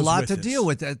 There's a lot to deal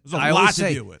with. There's a lot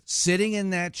to deal with. Sitting in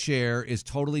that chair is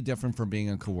totally different from being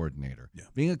a coordinator. Yeah.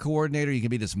 Being a coordinator, you can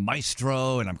be this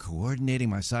maestro, and I'm coordinating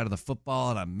my side of the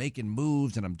football, and I'm making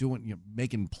moves, and I'm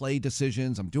making play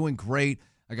decisions. I'm doing great.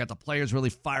 I got the players really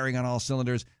firing on all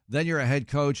cylinders. Then you're a head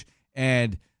coach,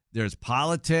 and there's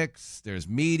politics, there's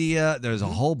media, there's a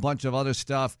whole bunch of other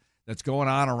stuff that's going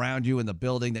on around you in the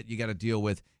building that you got to deal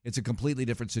with. It's a completely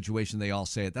different situation. They all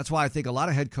say it. That's why I think a lot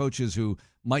of head coaches who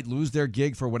might lose their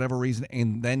gig for whatever reason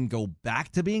and then go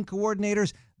back to being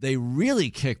coordinators, they really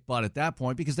kick butt at that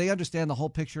point because they understand the whole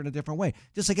picture in a different way.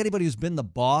 Just like anybody who's been the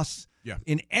boss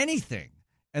in anything,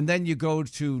 and then you go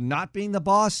to not being the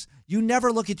boss, you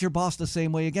never look at your boss the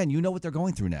same way again. You know what they're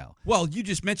going through now. Well, you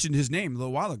just mentioned his name a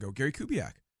little while ago, Gary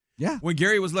Kubiak. Yeah. When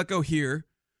Gary was let go here,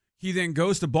 he then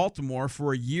goes to Baltimore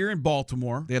for a year in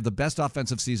Baltimore. They have the best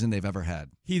offensive season they've ever had.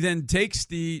 He then takes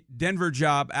the Denver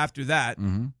job after that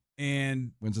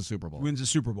and wins a Super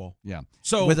Bowl. Yeah.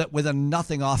 So with a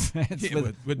nothing offense.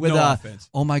 with no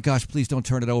offense. Oh my gosh, please don't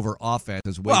turn it over offense.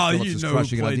 As Wade well, Phillips you is know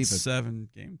crushing who it on played defense. 7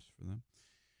 games for them.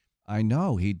 I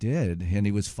know he did, and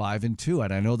he was 5-2,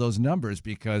 and I know those numbers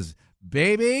because,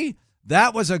 baby,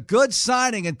 that was a good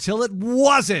signing until it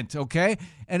wasn't, okay?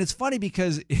 And it's funny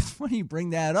because it's funny you bring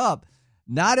that up.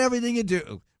 Not everything you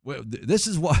do. This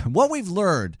is what we've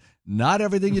learned. Not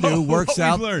everything you do works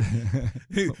out.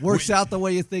 Works out the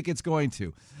way you think it's going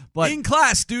to. But in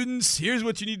class, students, here's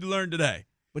what you need to learn today.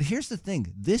 But here's the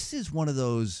thing. This is one of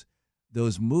those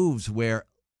moves where,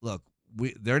 look,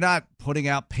 they're not putting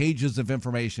out pages of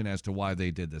information as to why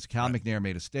they did this. Cal McNair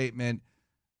made a statement,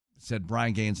 said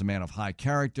Brian Gaines is a man of high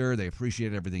character. They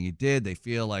appreciate everything he did. They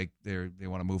feel like they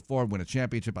want to move forward, win a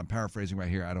championship. I'm paraphrasing right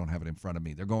here. I don't have it in front of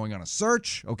me. They're going on a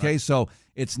search, okay? Right. So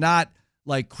it's not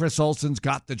like Chris Olsen's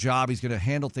got the job. He's going to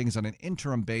handle things on an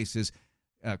interim basis.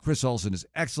 Chris Olsen is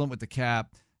excellent with the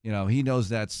cap. He knows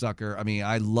that sucker. I mean,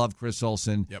 I love Chris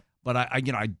Olsen. Yep. But I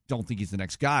don't think he's the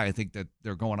next guy. I think that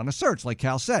they're going on a search, like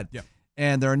Cal said. Yep.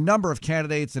 And there are a number of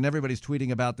candidates, and everybody's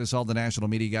tweeting about this, all the national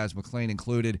media guys, McClain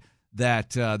included,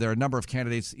 that there are a number of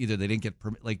candidates, either they didn't get,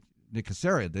 like Nick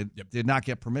Caserio, they did not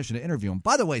get permission to interview him.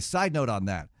 By the way, side note on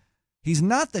that, he's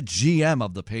not the GM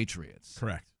of the Patriots.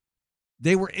 Correct.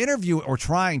 They were interviewing or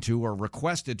trying to or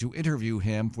requested to interview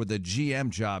him for the GM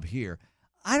job here.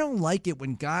 I don't like it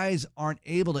when guys aren't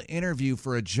able to interview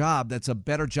for a job that's a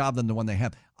better job than the one they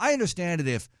have. I understand it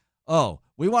if,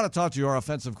 we want to talk to your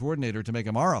offensive coordinator to make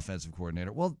him our offensive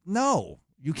coordinator. Well, no,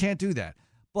 you can't do that.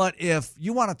 But if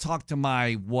you want to talk to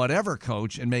my whatever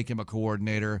coach and make him a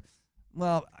coordinator,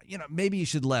 well, maybe you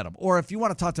should let him. Or if you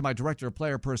want to talk to my director of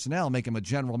player personnel, make him a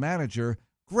general manager,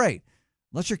 great.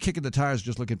 Unless you're kicking the tires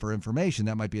just looking for information,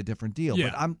 that might be a different deal.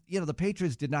 Yeah. But the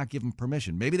Patriots did not give him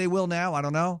permission. Maybe they will now. I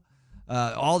don't know.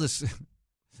 All this.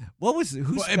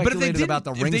 Who speculated about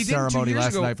the ring ceremony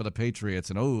last night for the Patriots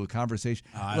and a conversation?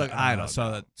 Look, I don't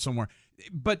saw that somewhere.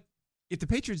 But if the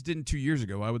Patriots didn't 2 years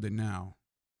ago, why would they now?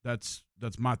 That's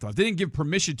my thought. If they didn't give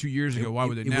permission 2 years ago, why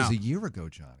would they now? It was a year ago,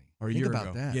 Johnny. Or a Think year about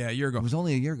ago. that. Yeah, a year ago. It was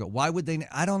only a year ago. Why would they?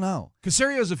 I don't know.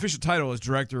 Caserio's official title is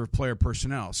Director of Player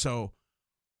Personnel. So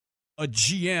a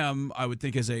GM, I would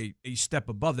think, is a step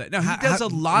above that. Now, he does a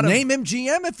lot of... Name him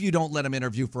GM if you don't let him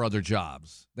interview for other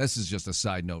jobs. This is just a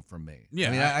side note from me. Yeah,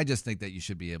 I mean, I just think that you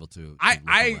should be able to look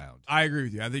around. I agree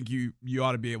with you. I think you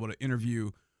ought to be able to interview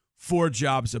for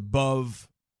jobs above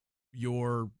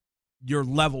your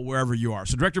level wherever you are.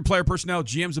 So Director of Player Personnel,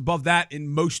 GM's above that in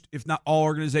most, if not all,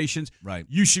 organizations. Right.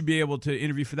 You should be able to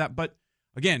interview for that. But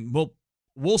again,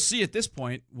 we'll see at this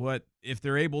point what if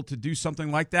they're able to do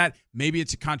something like that. Maybe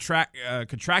it's a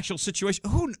contractual situation.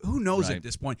 Who knows Right. at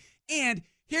this point? And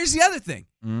here's the other thing.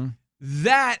 Mm-hmm.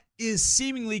 That is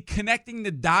seemingly connecting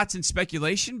the dots in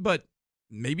speculation, but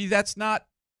maybe that's not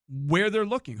where they're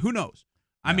looking. Who knows?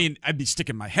 I mean, I'd be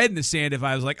sticking my head in the sand if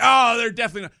I was like, oh, they're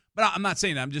definitely not. But I'm not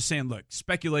saying that. I'm just saying, look,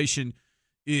 speculation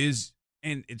is,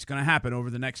 and it's going to happen over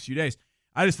the next few days.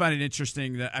 I just find it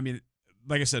interesting that,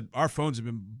 like I said, our phones have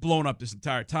been blown up this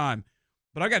entire time.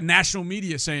 But I got national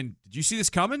media saying, did you see this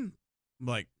coming? I'm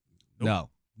like, nope,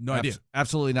 no idea.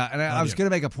 Absolutely not. And I was going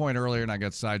to make a point earlier, and I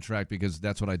got sidetracked because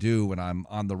that's what I do when I'm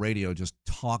on the radio just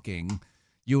talking.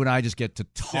 You and I just get to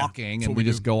talking, and we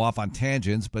just go off on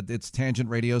tangents, but it's Tangent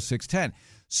Radio 610.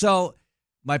 So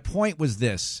my point was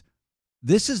this.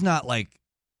 This is not like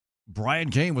Brian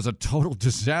Gaine was a total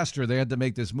disaster. They had to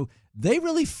make this move. They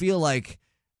really feel like,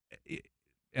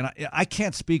 and I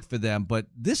can't speak for them, but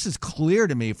this is clear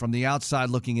to me from the outside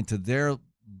looking into their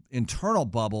internal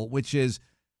bubble, which is,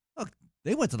 look,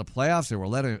 they went to the playoffs. They were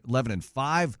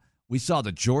 11-5. We saw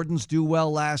the Jordans do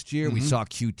well last year. Mm-hmm. We saw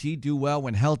QT do well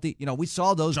when healthy. We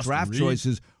saw those draft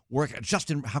choices work.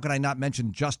 How could I not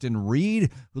mention Justin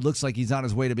Reed, who looks like he's on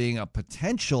his way to being a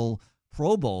potential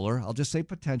Pro Bowler. I'll just say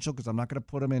potential because I'm not going to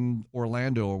put him in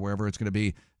Orlando or wherever it's going to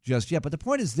be just yet. But the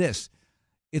point is this.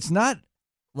 It's not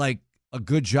like a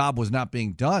good job was not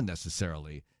being done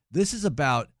necessarily. This is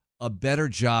about a better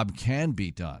job can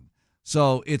be done.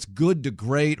 So it's good to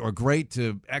great or great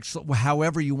to excellent,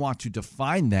 however you want to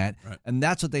define that. Right. And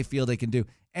that's what they feel they can do.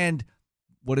 And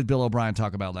what did Bill O'Brien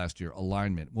talk about last year?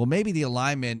 Alignment. Well, maybe the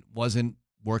alignment wasn't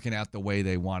working out the way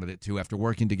they wanted it to after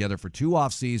working together for 2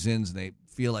 off seasons. They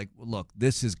feel like, look,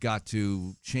 this has got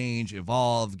to change,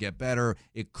 evolve, get better.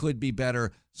 It could be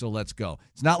better, so let's go.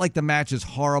 It's not like the match is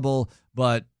horrible,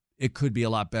 but it could be a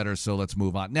lot better, so let's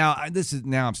move on. Now I'm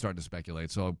starting to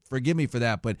speculate, so forgive me for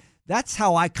that, but that's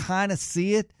how I kind of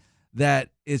see it, that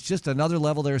it's just another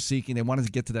level they're seeking. They wanted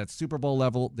to get to that Super Bowl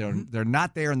level. They're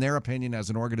not there in their opinion as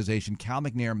an organization. Cal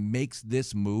McNair makes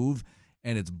this move,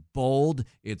 and it's bold,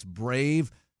 it's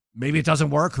brave. Maybe it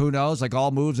doesn't work. Who knows? Like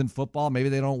all moves in football, maybe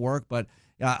they don't work, but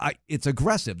it's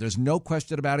aggressive. There's no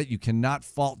question about it. You cannot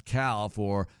fault Cal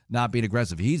for not being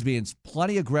aggressive. He's being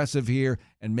plenty aggressive here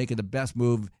and making the best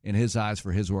move in his eyes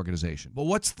for his organization. But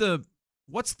what's the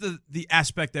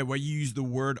aspect that where you use the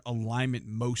word alignment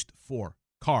most for?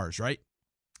 Cars, right?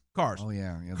 Cars. Oh,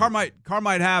 yeah. Car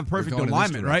might have perfect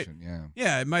alignment, right?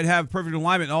 Yeah, it might have perfect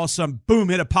alignment, and all of a sudden, boom,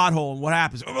 hit a pothole, and what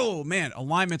happens? Oh, man,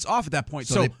 alignment's off at that point.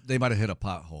 So they might have hit a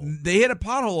pothole. They hit a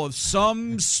pothole of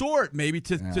some sort, maybe,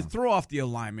 to throw off the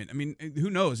alignment. I mean, who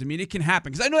knows? I mean, it can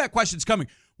happen. Because I know that question's coming.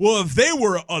 Well, if they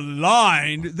were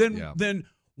aligned, then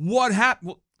what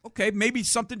happened? Well, okay, maybe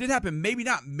something did happen. Maybe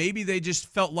not. Maybe they just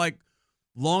felt like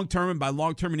long-term, and by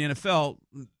long-term in the NFL –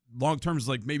 long-term is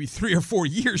like maybe 3 or 4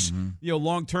 years,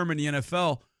 long-term in the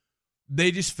NFL.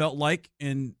 They just felt like,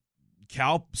 and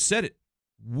Cal said it.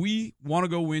 We want to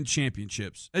go win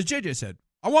championships. As JJ said,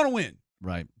 I want to win.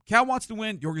 Right. Cal wants to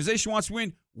win. The organization wants to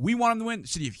win. We want them to win. The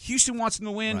city of Houston wants them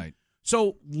to win. Right.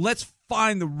 So let's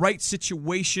find the right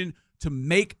situation to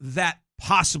make that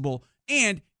possible.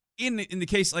 And in the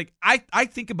case, like I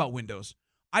think about windows.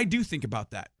 I do think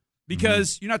about that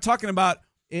because you're not talking about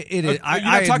it is.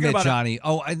 I admit, Johnny.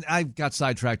 I got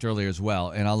sidetracked earlier as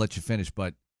well, and I'll let you finish.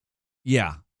 But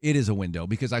yeah, it is a window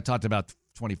because I talked about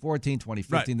 2014,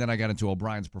 2015. Right. Then I got into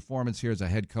O'Brien's performance here as a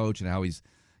head coach and how he's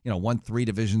won 3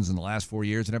 divisions in the last 4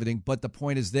 years and everything. But the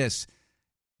point is this.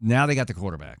 Now they got the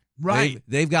quarterback. Right.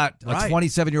 They've got a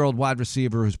 27-year-old wide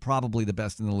receiver who's probably the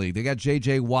best in the league. They got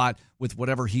J.J. Watt with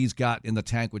whatever he's got in the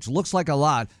tank, which looks like a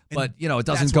lot, but, it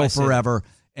doesn't go forever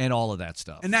and all of that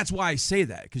stuff. And that's why I say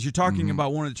that, because you're talking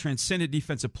about one of the transcendent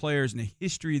defensive players in the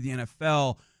history of the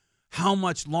NFL. How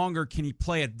much longer can he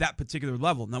play at that particular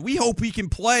level? Now, we hope he can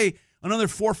play another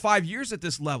 4 or 5 years at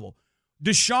this level.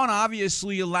 Deshaun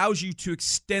obviously allows you to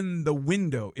extend the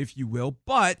window, if you will,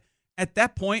 but at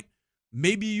that point,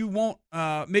 maybe you won't.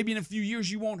 Maybe in a few years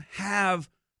you won't have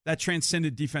that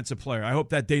transcendent defensive player. I hope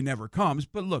that day never comes.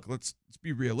 But look, let's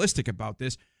be realistic about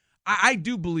this. I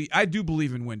do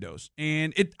believe in windows,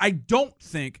 and I don't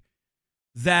think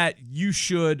that you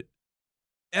should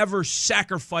ever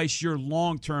sacrifice your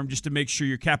long term just to make sure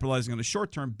you're capitalizing on the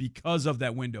short term because of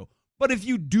that window. But if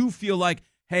you do feel like,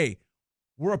 hey,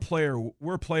 we're a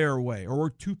player away, or we're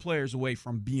 2 players away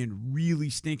from being really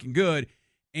stinking good.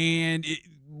 And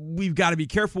we've got to be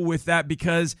careful with that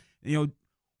because,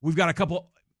 we've got a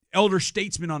couple elder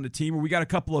statesmen on the team, or we got a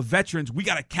couple of veterans. We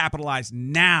got to capitalize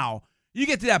now. You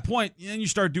get to that point, and you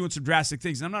start doing some drastic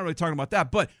things. And I'm not really talking about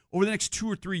that. But over the next 2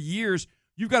 or 3 years,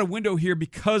 you've got a window here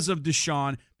because of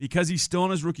Deshaun, because he's still on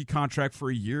his rookie contract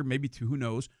for a year, maybe 2, who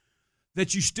knows,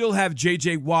 that you still have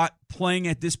J.J. Watt playing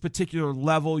at this particular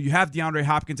level. You have DeAndre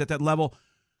Hopkins at that level.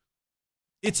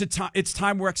 It's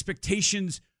time where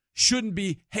expectations shouldn't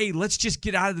be, hey, let's just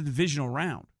get out of the divisional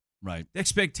round. Right. The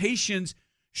expectations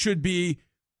should be,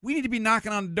 we need to be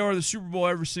knocking on the door of the Super Bowl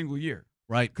every single year.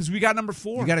 Right. Because we got number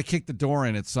 4. You got to kick the door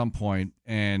in at some point,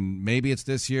 and maybe it's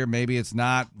this year, maybe it's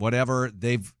not, whatever.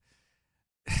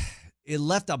 It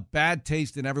left a bad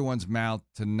taste in everyone's mouth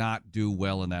to not do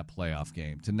well in that playoff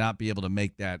game, to not be able to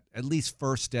make that at least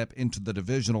first step into the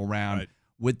divisional round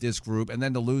with this group, and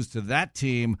then to lose to that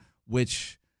team,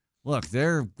 which, look,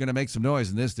 they're going to make some noise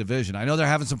in this division. I know they're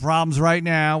having some problems right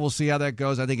now. We'll see how that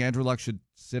goes. I think Andrew Luck should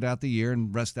sit out the year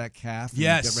and rest that calf and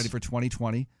get ready for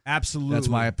 2020. Absolutely. That's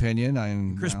my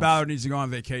opinion. Chris Ballard needs to go on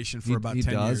vacation for about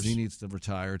 10 years. He needs to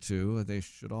retire, too. They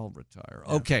should all retire.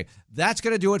 Yeah. Okay, that's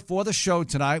going to do it for the show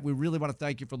tonight. We really want to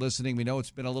thank you for listening. We know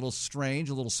it's been a little strange,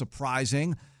 a little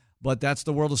surprising, but that's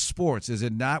the world of sports, is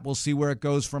it not? We'll see where it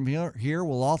goes from here.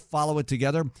 We'll all follow it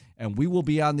together, and we will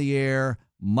be on the air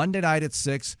Monday night at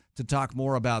 6 to talk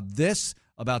more about this,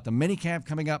 about the minicamp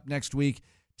coming up next week.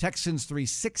 Texans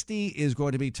 360 is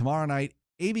going to be tomorrow night,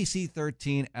 ABC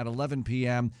 13 at 11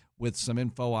 p.m. with some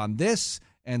info on this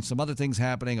and some other things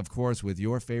happening, of course, with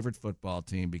your favorite football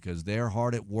team because they're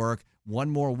hard at work. One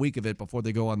more week of it before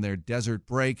they go on their desert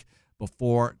break,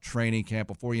 before training camp.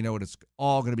 Before you know it, it's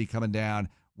all going to be coming down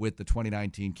with the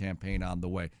 2019 campaign on the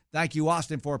way. Thank you,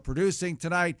 Austin, for producing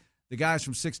tonight. The guys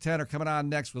from 610 are coming on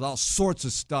next with all sorts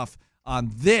of stuff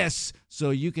on this, so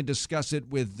you can discuss it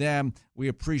with them. We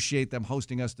appreciate them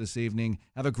hosting us this evening.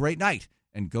 Have a great night,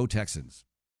 and go Texans.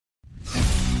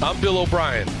 I'm Bill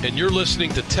O'Brien, and you're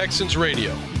listening to Texans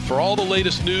Radio. For all the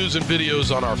latest news and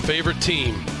videos on our favorite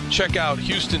team, check out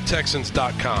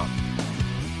HoustonTexans.com.